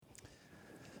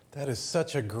That is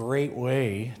such a great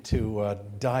way to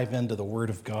dive into the Word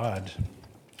of God. I'm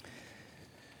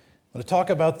going to talk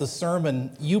about the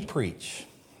sermon you preach,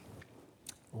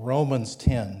 Romans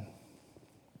 10.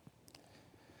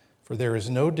 For there is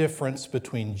no difference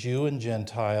between Jew and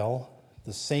Gentile.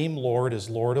 The same Lord is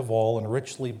Lord of all and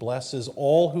richly blesses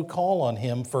all who call on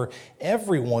him. For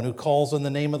everyone who calls on the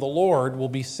name of the Lord will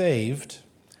be saved.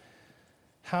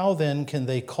 How then can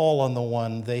they call on the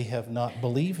one they have not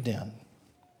believed in?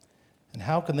 And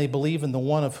how can they believe in the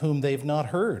one of whom they've not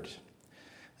heard?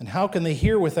 And how can they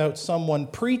hear without someone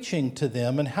preaching to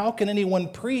them? And how can anyone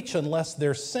preach unless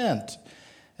they're sent?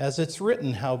 As it's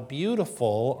written, how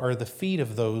beautiful are the feet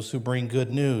of those who bring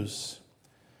good news.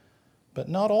 But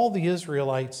not all the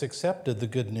Israelites accepted the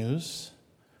good news.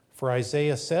 For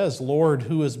Isaiah says, Lord,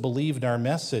 who has believed our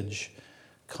message?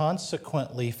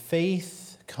 Consequently,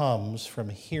 faith comes from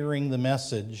hearing the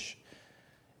message,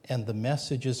 and the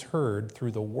message is heard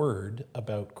through the word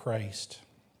about Christ.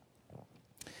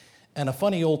 And a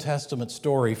funny Old Testament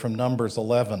story from Numbers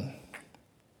 11.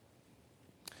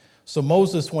 So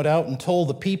Moses went out and told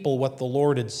the people what the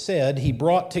Lord had said. He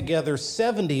brought together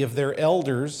 70 of their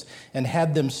elders and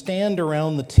had them stand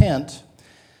around the tent.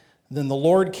 Then the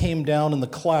Lord came down in the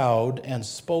cloud and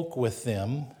spoke with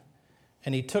them.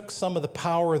 And he took some of the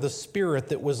power of the Spirit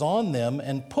that was on them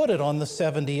and put it on the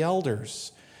 70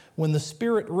 elders. When the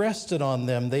Spirit rested on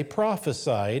them, they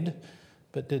prophesied,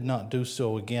 but did not do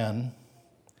so again.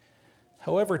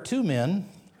 However, 2 men,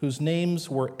 whose names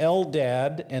were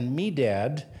Eldad and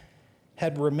Medad,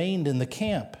 had remained in the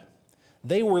camp.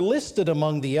 They were listed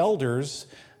among the elders,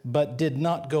 but did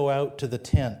not go out to the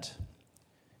tent.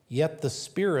 Yet the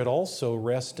Spirit also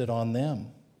rested on them,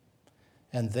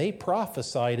 and they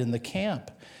prophesied in the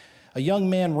camp. A young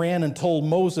man ran and told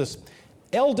Moses,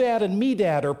 Eldad and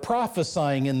Medad are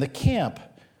prophesying in the camp.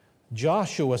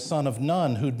 Joshua, son of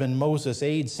Nun, who'd been Moses'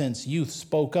 aide since youth,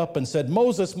 spoke up and said,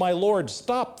 Moses, my Lord,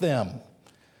 stop them.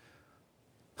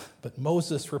 But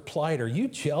Moses replied, are you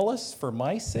jealous for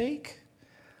my sake?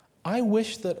 I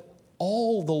wish that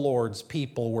all the Lord's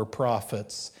people were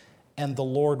prophets, and the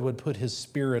Lord would put his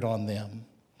Spirit on them.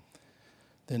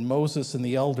 Then Moses and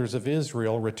the elders of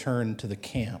Israel returned to the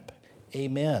camp.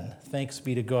 Amen. Thanks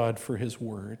be to God for his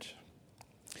word.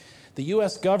 The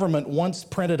U.S. government once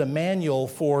printed a manual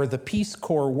for the Peace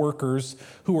Corps workers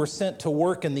who were sent to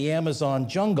work in the Amazon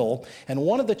jungle, and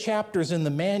one of the chapters in the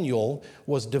manual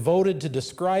was devoted to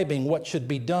describing what should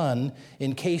be done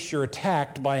in case you're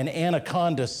attacked by an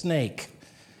anaconda snake.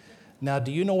 Now,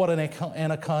 do you know what an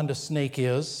anaconda snake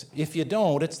is? If you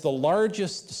don't, it's the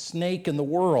largest snake in the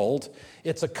world.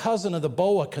 It's a cousin of the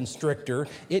boa constrictor.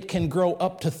 It can grow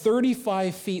up to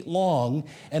 35 feet long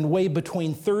and weigh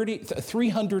between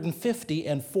 350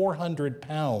 and 400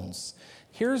 pounds.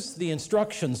 Here's the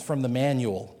instructions from the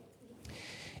manual.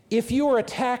 If you are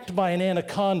attacked by an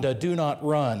anaconda, do not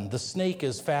run. The snake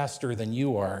is faster than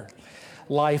you are.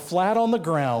 Lie flat on the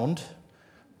ground.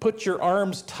 Put your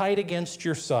arms tight against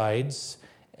your sides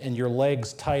and your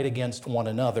legs tight against one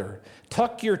another.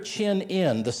 Tuck your chin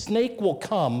in. The snake will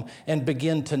come and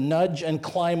begin to nudge and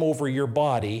climb over your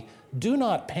body. Do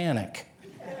not panic.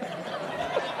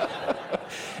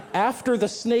 After the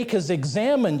snake has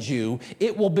examined you,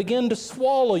 it will begin to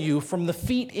swallow you from the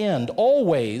feet end,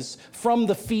 always from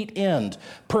the feet end.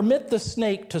 Permit the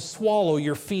snake to swallow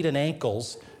your feet and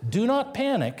ankles. Do not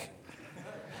panic.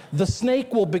 The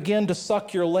snake will begin to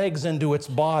suck your legs into its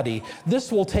body.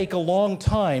 This will take a long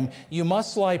time. You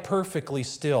must lie perfectly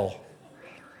still.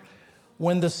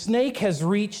 When the snake has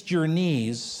reached your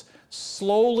knees,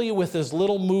 slowly with as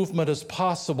little movement as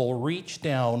possible, reach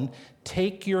down,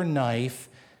 take your knife,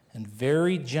 and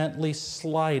very gently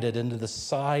slide it into the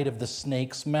side of the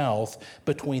snake's mouth,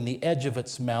 between the edge of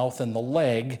its mouth and the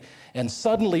leg, and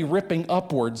suddenly ripping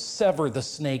upwards, sever the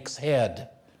snake's head.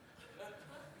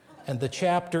 And the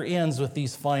chapter ends with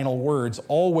these final words,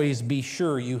 always be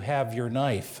sure you have your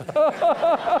knife.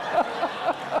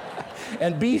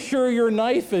 And be sure your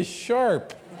knife is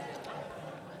sharp.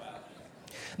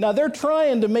 Now, they're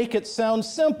trying to make it sound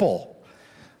simple,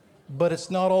 but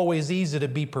it's not always easy to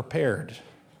be prepared.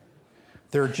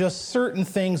 There are just certain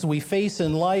things we face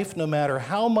in life, no matter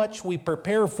how much we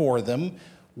prepare for them,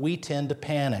 we tend to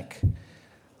panic.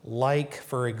 Like,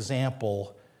 for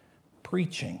example,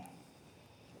 preaching.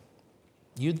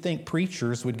 You'd think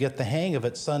preachers would get the hang of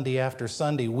it Sunday after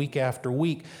Sunday, week after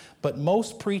week, but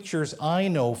most preachers I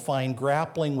know find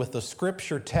grappling with the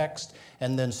scripture text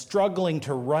and then struggling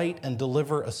to write and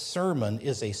deliver a sermon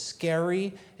is a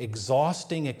scary,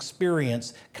 exhausting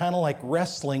experience, kind of like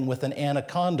wrestling with an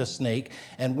anaconda snake,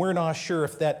 and we're not sure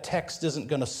if that text isn't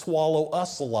going to swallow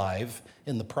us alive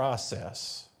in the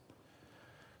process.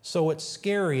 So it's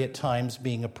scary at times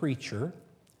being a preacher.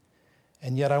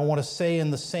 And yet I want to say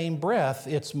in the same breath,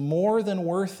 it's more than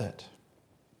worth it.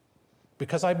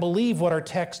 Because I believe what our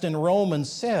text in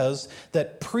Romans says,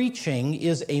 that preaching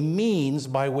is a means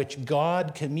by which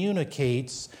God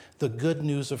communicates the good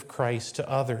news of Christ to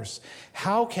others.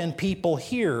 How can people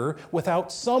hear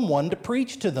without someone to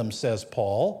preach to them, says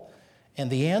Paul?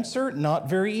 And the answer, not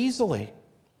very easily.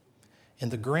 In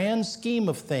the grand scheme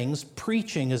of things,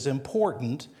 preaching is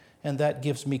important, and that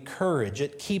gives me courage.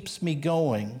 It keeps me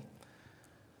going.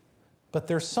 But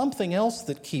there's something else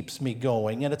that keeps me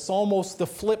going, and it's almost the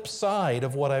flip side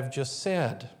of what I've just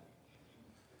said.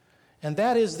 And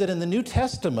that is that in the New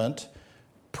Testament,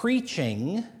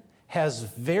 preaching has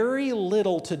very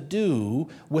little to do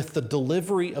with the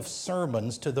delivery of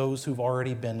sermons to those who've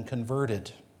already been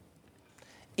converted.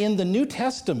 In the New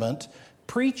Testament,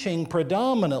 preaching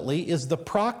predominantly is the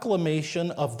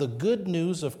proclamation of the good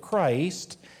news of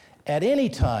Christ at any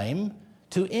time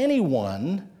to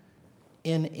anyone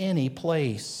in any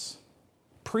place.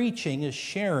 Preaching is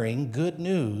sharing good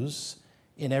news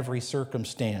in every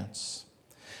circumstance.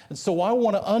 And so I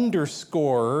want to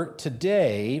underscore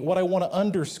today, what I want to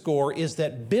underscore is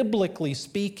that biblically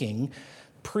speaking,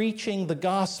 preaching the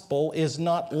gospel is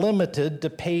not limited to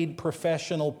paid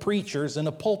professional preachers in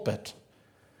a pulpit.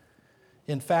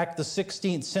 In fact, the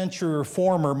 16th century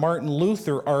reformer Martin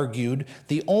Luther argued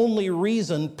the only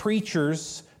reason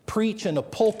preachers preach in a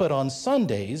pulpit on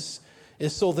Sundays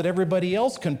is so that everybody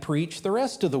else can preach the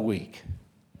rest of the week.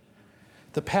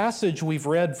 The passage we've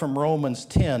read from Romans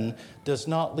 10 does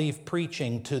not leave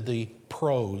preaching to the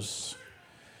pros.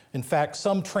 In fact,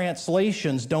 some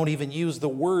translations don't even use the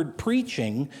word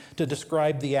preaching to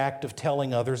describe the act of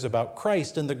telling others about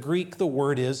Christ. In the Greek, the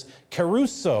word is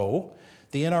kerusso.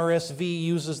 The NRSV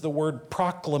uses the word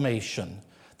proclamation.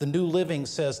 The New Living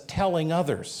says telling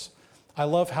others. I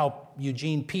love how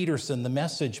Eugene Peterson, the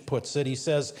Message, puts it. He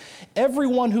says,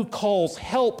 everyone who calls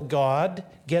help God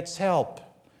gets help.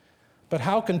 But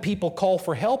how can people call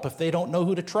for help if they don't know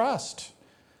who to trust?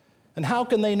 And how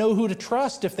can they know who to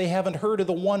trust if they haven't heard of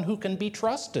the one who can be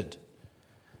trusted?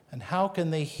 And how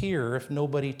can they hear if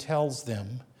nobody tells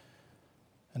them?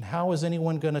 And how is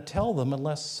anyone going to tell them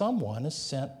unless someone is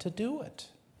sent to do it?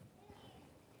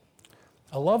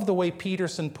 I love the way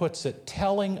Peterson puts it,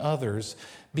 telling others,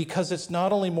 because it's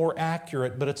not only more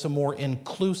accurate, but it's a more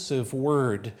inclusive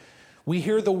word. We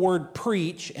hear the word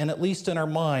preach, and at least in our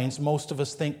minds, most of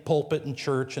us think pulpit and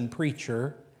church and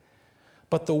preacher.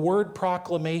 But the word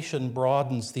proclamation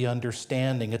broadens the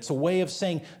understanding. It's a way of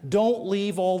saying, don't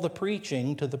leave all the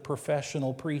preaching to the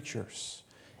professional preachers.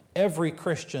 Every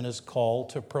Christian is called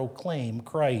to proclaim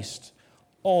Christ.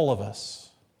 All of us.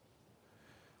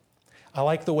 I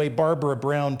like the way Barbara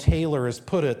Brown Taylor has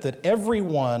put it, that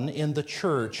everyone in the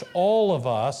church, all of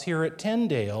us here at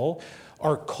Tyndale,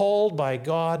 are called by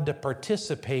God to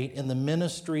participate in the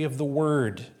ministry of the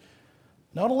Word.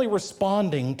 Not only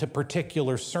responding to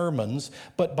particular sermons,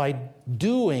 but by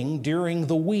doing during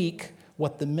the week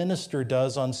what the minister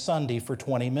does on Sunday for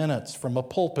 20 minutes from a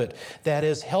pulpit. That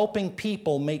is, helping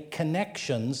people make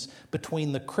connections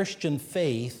between the Christian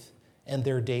faith and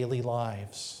their daily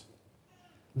lives.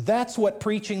 That's what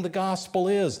preaching the gospel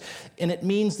is. And it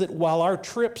means that while our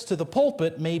trips to the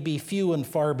pulpit may be few and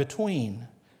far between,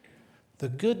 the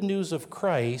good news of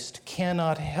Christ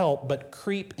cannot help but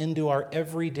creep into our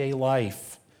everyday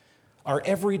life, our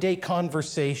everyday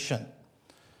conversation.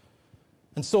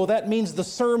 And so that means the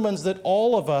sermons that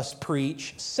all of us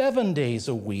preach 7 days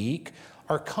a week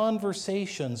are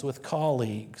conversations with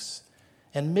colleagues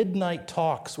and midnight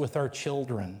talks with our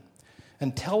children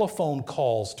and telephone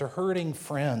calls to hurting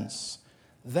friends.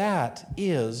 That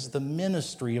is the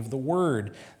ministry of the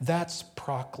Word. That's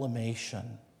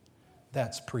proclamation.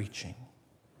 That's preaching.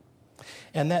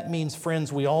 And that means,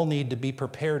 friends, we all need to be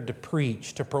prepared to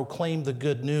preach, to proclaim the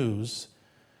good news,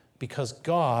 because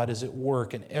God is at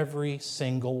work in every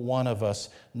single one of us.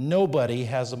 Nobody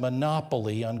has a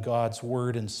monopoly on God's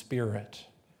Word and Spirit.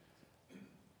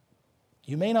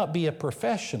 You may not be a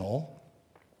professional,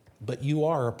 but you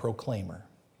are a proclaimer.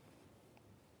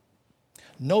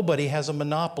 Nobody has a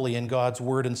monopoly in God's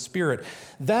Word and Spirit.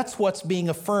 That's what's being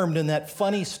affirmed in that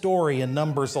funny story in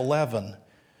Numbers 11.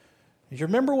 Do you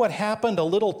remember what happened? A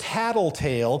little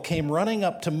tattletale came running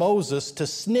up to Moses to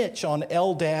snitch on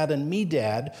Eldad and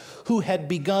Medad, who had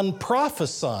begun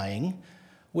prophesying,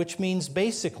 which means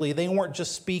basically they weren't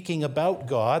just speaking about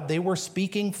God, they were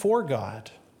speaking for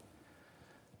God.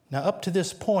 Now, up to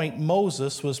this point,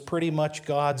 Moses was pretty much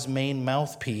God's main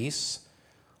mouthpiece.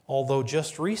 Although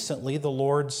just recently the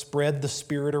Lord spread the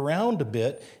Spirit around a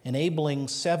bit, enabling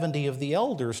 70 of the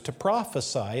elders to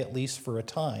prophesy, at least for a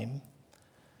time.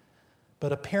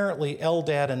 But apparently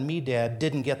Eldad and Medad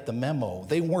didn't get the memo.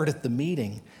 They weren't at the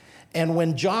meeting. And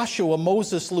when Joshua,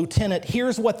 Moses' lieutenant,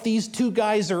 hears what these two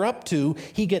guys are up to,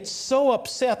 he gets so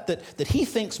upset that he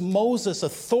thinks Moses'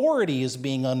 authority is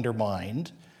being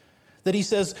undermined, that he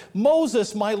says,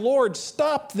 "Moses, my Lord,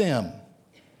 stop them."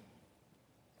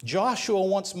 Joshua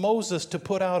wants Moses to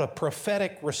put out a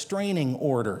prophetic restraining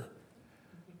order.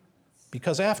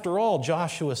 Because after all,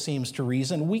 Joshua seems to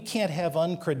reason, we can't have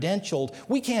uncredentialed,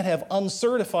 we can't have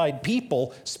uncertified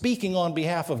people speaking on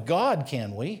behalf of God,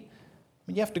 can we? I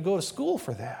mean, you have to go to school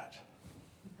for that.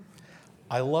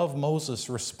 I love Moses'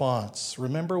 response.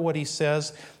 Remember what he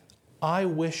says? "I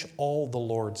wish all the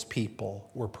Lord's people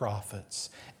were prophets,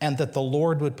 and that the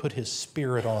Lord would put his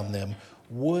Spirit on them.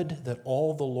 Would that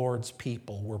all the Lord's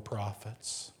people were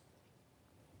prophets."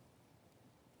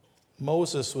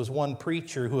 Moses was one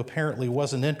preacher who apparently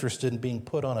wasn't interested in being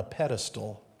put on a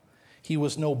pedestal. He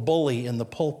was no bully in the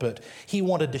pulpit. He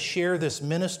wanted to share this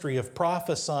ministry of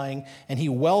prophesying, and he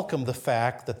welcomed the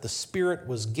fact that the Spirit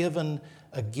was given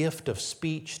a gift of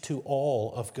speech to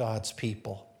all of God's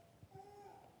people.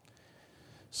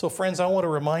 So, friends, I want to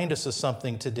remind us of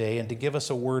something today and to give us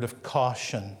a word of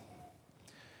caution.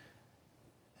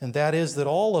 And that is that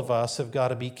all of us have got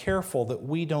to be careful that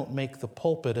we don't make the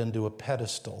pulpit into a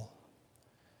pedestal.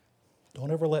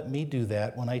 Don't ever let me do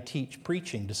that when I teach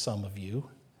preaching to some of you.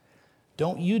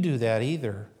 Don't you do that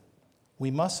either.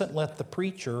 We mustn't let the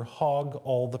preacher hog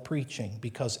all the preaching,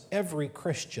 because every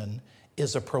Christian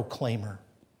is a proclaimer.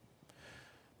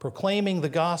 Proclaiming the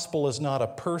gospel is not a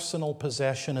personal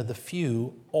possession of the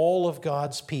few. All of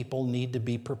God's people need to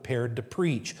be prepared to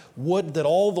preach. Would that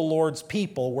all the Lord's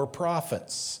people were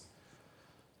prophets.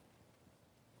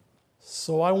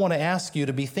 So I want to ask you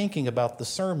to be thinking about the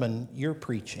sermon you're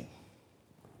preaching.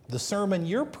 The sermon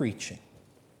you're preaching.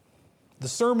 The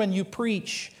sermon you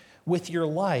preach with your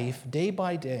life day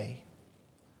by day.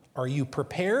 Are you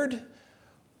prepared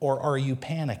or are you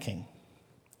panicking?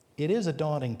 It is a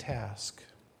daunting task.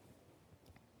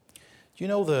 Do you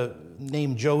know the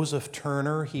name Joseph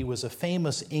Turner? He was a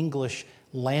famous English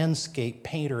landscape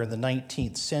painter in the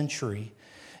 19th century.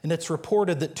 And it's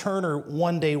reported that Turner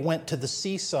one day went to the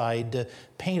seaside to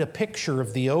paint a picture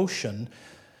of the ocean.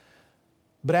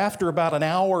 But after about an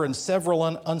hour and several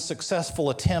unsuccessful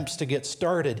attempts to get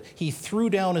started, he threw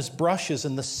down his brushes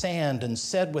in the sand and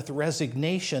said with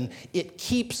resignation, "It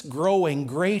keeps growing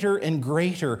greater and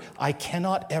greater. I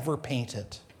cannot ever paint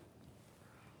it."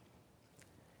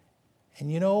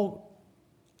 And you know,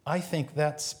 I think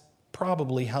that's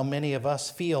probably how many of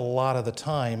us feel a lot of the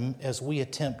time as we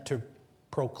attempt to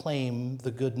proclaim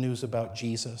the good news about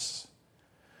Jesus.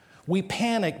 We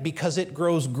panic because it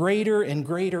grows greater and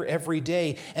greater every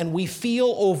day, and we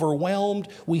feel overwhelmed.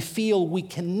 We feel we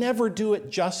can never do it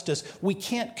justice. We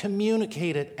can't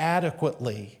communicate it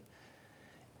adequately,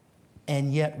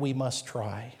 and yet we must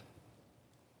try.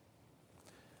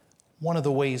 One of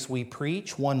the ways we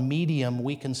preach, one medium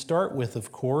we can start with,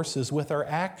 of course, is with our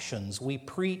actions. We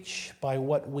preach by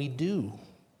what we do.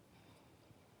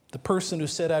 The person who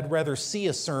said, "I'd rather see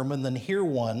a sermon than hear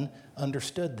one,"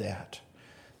 understood that.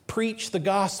 "Preach the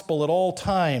gospel at all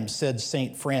times," said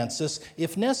St. Francis.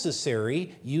 "If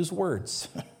necessary, use words."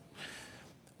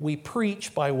 We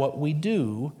preach by what we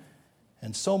do,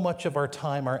 and so much of our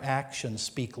time, our actions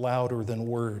speak louder than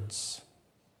words.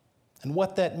 And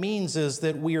what that means is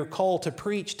that we are called to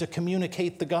preach, to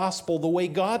communicate the gospel the way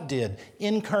God did,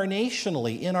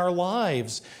 incarnationally in our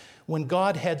lives. When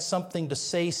God had something to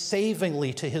say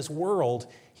savingly to his world,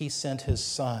 he sent his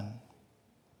Son.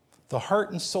 The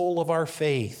heart and soul of our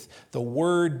faith, the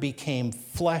Word became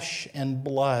flesh and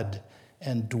blood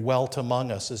and dwelt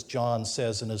among us, as John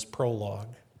says in his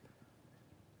prologue.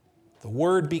 The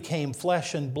Word became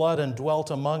flesh and blood and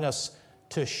dwelt among us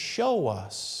to show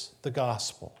us the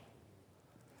gospel.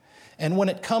 And when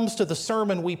it comes to the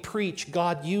sermon we preach,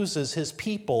 God uses his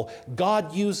people.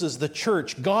 God uses the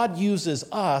church. God uses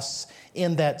us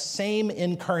in that same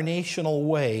incarnational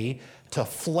way to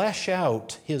flesh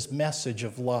out his message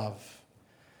of love.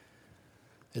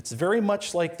 It's very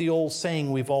much like the old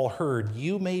saying we've all heard,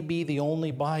 "You may be the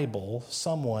only Bible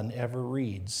someone ever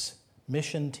reads."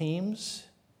 Mission teams,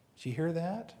 did you hear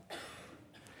that?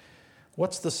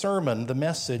 What's the sermon, the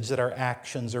message that our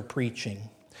actions are preaching?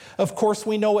 Of course,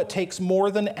 we know it takes more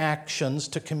than actions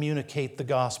to communicate the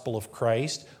gospel of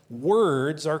Christ.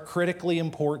 Words are critically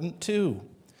important too.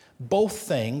 Both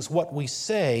things, what we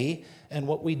say and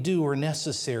what we do, are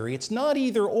necessary. It's not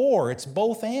either or, it's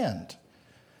both and.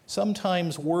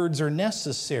 Sometimes words are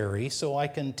necessary so I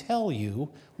can tell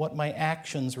you what my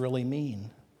actions really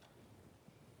mean.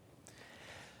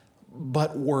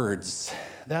 But words,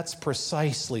 that's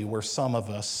precisely where some of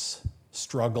us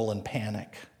struggle and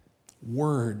panic.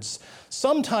 Words.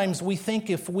 Sometimes we think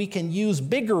if we can use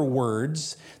bigger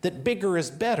words, that bigger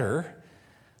is better,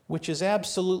 which is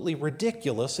absolutely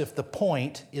ridiculous if the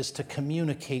point is to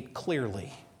communicate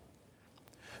clearly.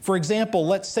 For example,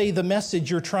 let's say the message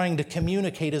you're trying to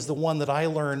communicate is the one that I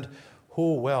learned,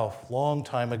 long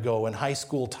time ago in high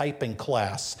school typing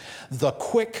class. The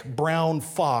quick brown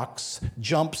fox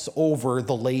jumps over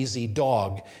the lazy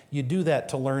dog. You do that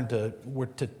to learn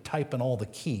to type in all the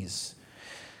keys.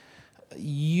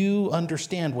 You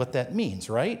understand what that means,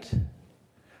 right?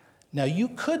 Now, you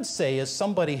could say, as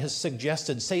somebody has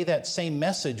suggested, say that same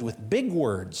message with big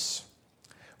words,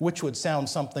 which would sound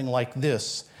something like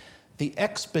this. The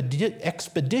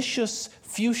expeditious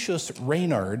Fuchsius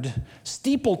Reynard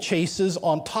steeplechases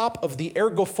on top of the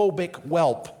ergophobic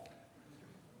whelp.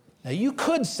 Now, you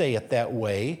could say it that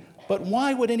way, but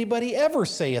why would anybody ever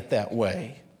say it that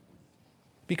way?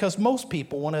 Because most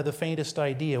people won't have the faintest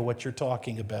idea what you're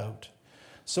talking about.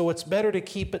 So it's better to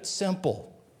keep it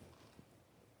simple.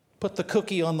 Put the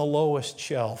cookie on the lowest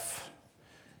shelf.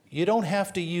 You don't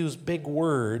have to use big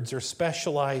words or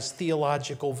specialized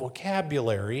theological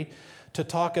vocabulary to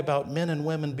talk about men and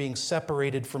women being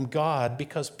separated from God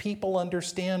because people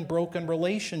understand broken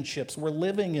relationships. We're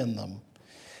living in them.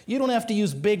 You don't have to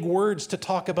use big words to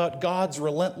talk about God's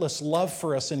relentless love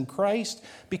for us in Christ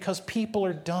because people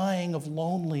are dying of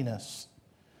loneliness.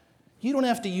 You don't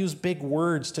have to use big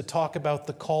words to talk about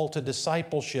the call to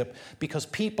discipleship because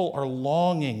people are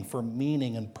longing for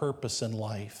meaning and purpose in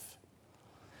life.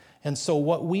 And so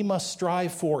what we must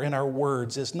strive for in our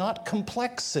words is not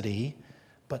complexity,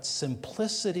 but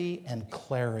simplicity and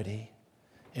clarity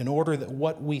in order that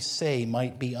what we say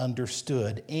might be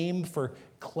understood. Aim for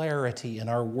clarity in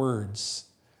our words.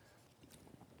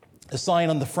 A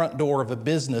sign on the front door of a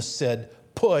business said,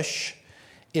 push.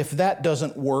 If that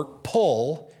doesn't work,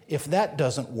 pull. If that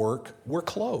doesn't work, we're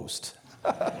closed.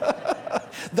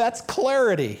 That's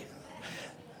clarity.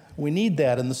 We need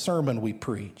that in the sermon we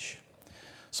preach.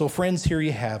 So friends, here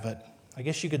you have it. I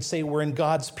guess you could say we're in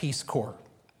God's Peace Corps.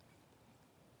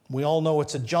 We all know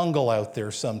it's a jungle out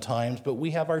there sometimes, but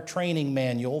we have our training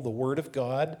manual, the Word of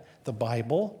God, the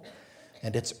Bible,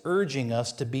 and it's urging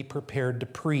us to be prepared to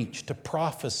preach, to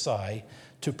prophesy,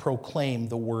 to proclaim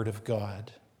the Word of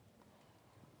God.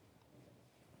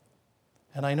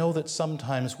 And I know that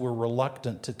sometimes we're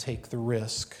reluctant to take the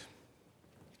risk.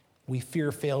 We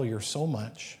fear failure so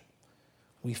much.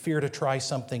 We fear to try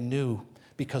something new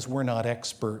because we're not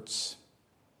experts.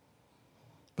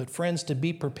 But friends, to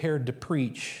be prepared to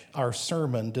preach our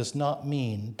sermon does not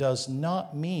mean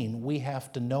we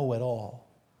have to know it all.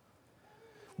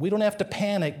 We don't have to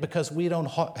panic because we don't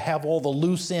have all the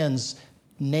loose ends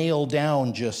nailed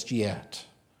down just yet.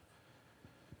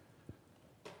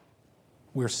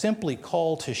 We're simply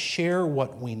called to share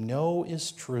what we know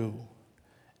is true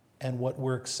and what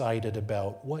we're excited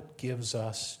about, what gives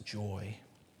us joy.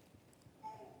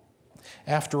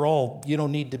 After all, you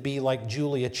don't need to be like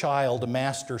Julia Child, a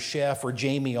master chef, or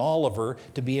Jamie Oliver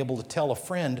to be able to tell a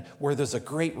friend where there's a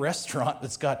great restaurant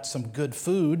that's got some good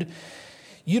food.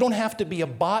 You don't have to be a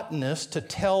botanist to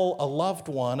tell a loved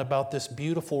one about this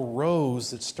beautiful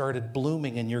rose that started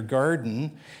blooming in your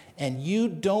garden. And you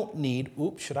don't need,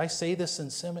 should I say this in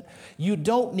Seminary? You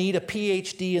don't need a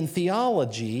PhD in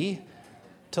theology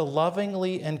to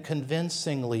lovingly and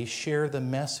convincingly share the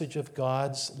message of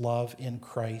God's love in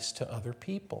Christ to other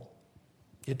people.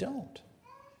 You don't.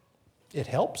 It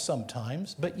helps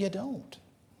sometimes, but you don't.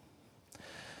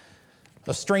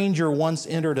 A stranger once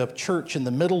entered a church in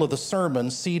the middle of the sermon,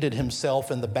 seated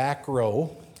himself in the back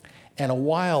row, and a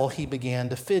while he began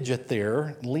to fidget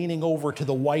there, leaning over to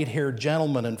the white-haired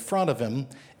gentleman in front of him,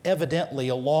 evidently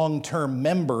a long-term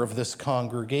member of this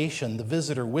congregation. The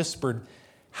visitor whispered,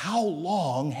 "How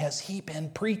long has he been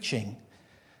preaching?"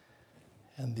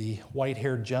 And the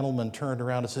white-haired gentleman turned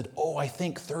around and said, I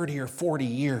think 30 or 40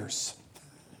 years.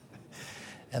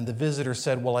 And the visitor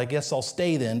said, "Well, I guess I'll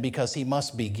stay then because he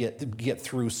must be get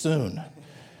through soon."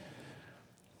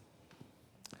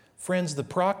 Friends, the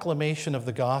proclamation of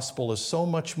the gospel is so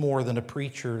much more than a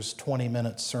preacher's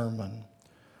 20-minute sermon.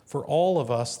 For all of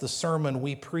us, the sermon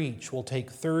we preach will take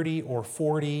 30 or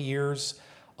 40 years,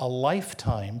 a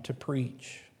lifetime to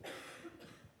preach.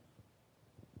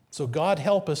 So God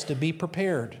help us to be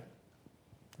prepared.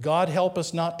 God help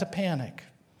us not to panic.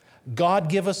 God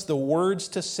give us the words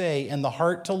to say and the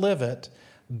heart to live it.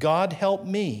 God help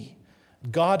me.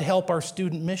 God help our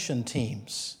student mission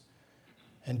teams.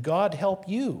 And God help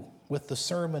you with the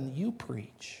sermon you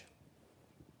preach.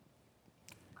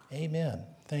 Amen.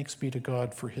 Thanks be to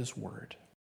God for his word.